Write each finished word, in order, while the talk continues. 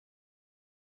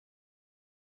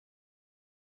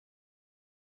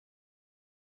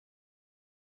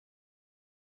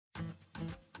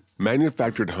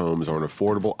Manufactured homes are an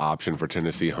affordable option for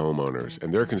Tennessee homeowners,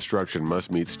 and their construction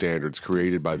must meet standards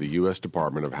created by the U.S.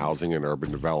 Department of Housing and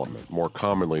Urban Development, more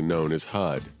commonly known as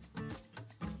HUD.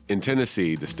 In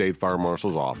Tennessee, the State Fire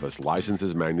Marshal's Office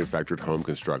licenses manufactured home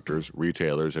constructors,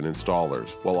 retailers, and installers,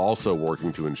 while also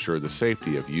working to ensure the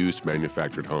safety of used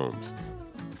manufactured homes.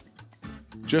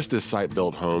 Just as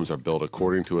site-built homes are built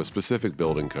according to a specific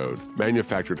building code,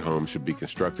 manufactured homes should be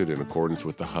constructed in accordance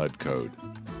with the HUD code.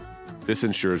 This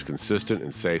ensures consistent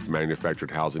and safe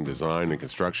manufactured housing design and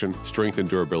construction, strength and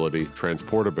durability,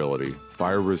 transportability,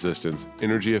 fire resistance,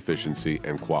 energy efficiency,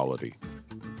 and quality.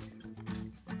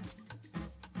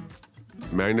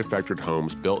 Manufactured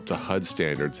homes built to HUD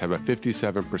standards have a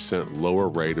 57% lower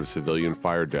rate of civilian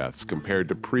fire deaths compared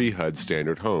to pre-HUD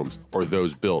standard homes or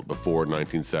those built before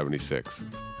 1976.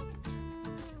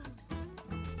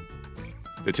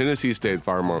 The Tennessee State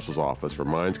Fire Marshal's Office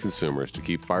reminds consumers to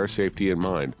keep fire safety in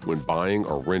mind when buying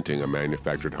or renting a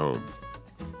manufactured home.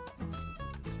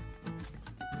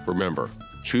 Remember,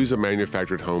 choose a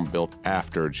manufactured home built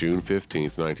after June 15,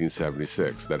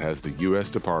 1976 that has the U.S.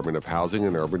 Department of Housing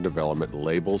and Urban Development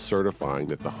label certifying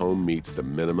that the home meets the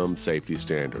minimum safety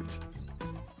standards.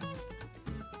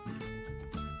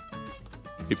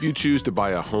 If you choose to buy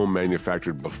a home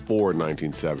manufactured before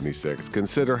 1976,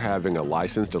 consider having a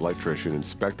licensed electrician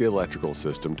inspect the electrical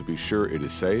system to be sure it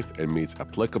is safe and meets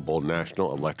applicable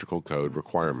National Electrical Code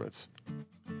requirements.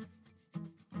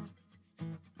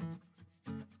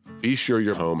 Be sure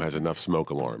your home has enough smoke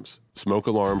alarms. Smoke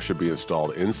alarms should be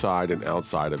installed inside and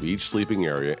outside of each sleeping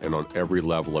area and on every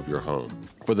level of your home.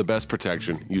 For the best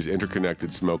protection, use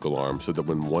interconnected smoke alarms so that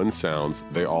when one sounds,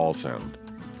 they all sound.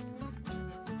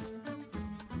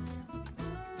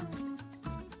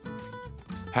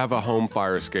 Have a home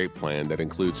fire escape plan that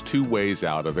includes 2 ways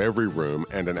out of every room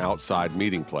and an outside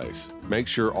meeting place. Make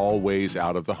sure all ways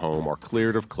out of the home are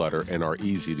cleared of clutter and are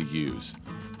easy to use.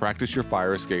 Practice your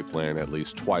fire escape plan at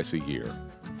least twice a year.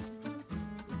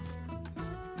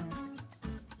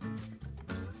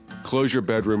 Close your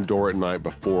bedroom door at night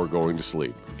before going to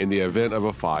sleep. In the event of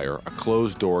a fire, a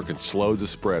closed door can slow the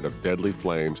spread of deadly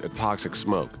flames and toxic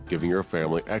smoke, giving your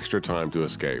family extra time to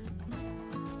escape.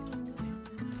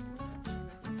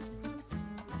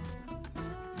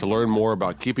 To learn more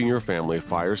about keeping your family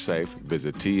fire safe,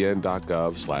 visit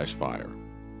tn.gov/fire.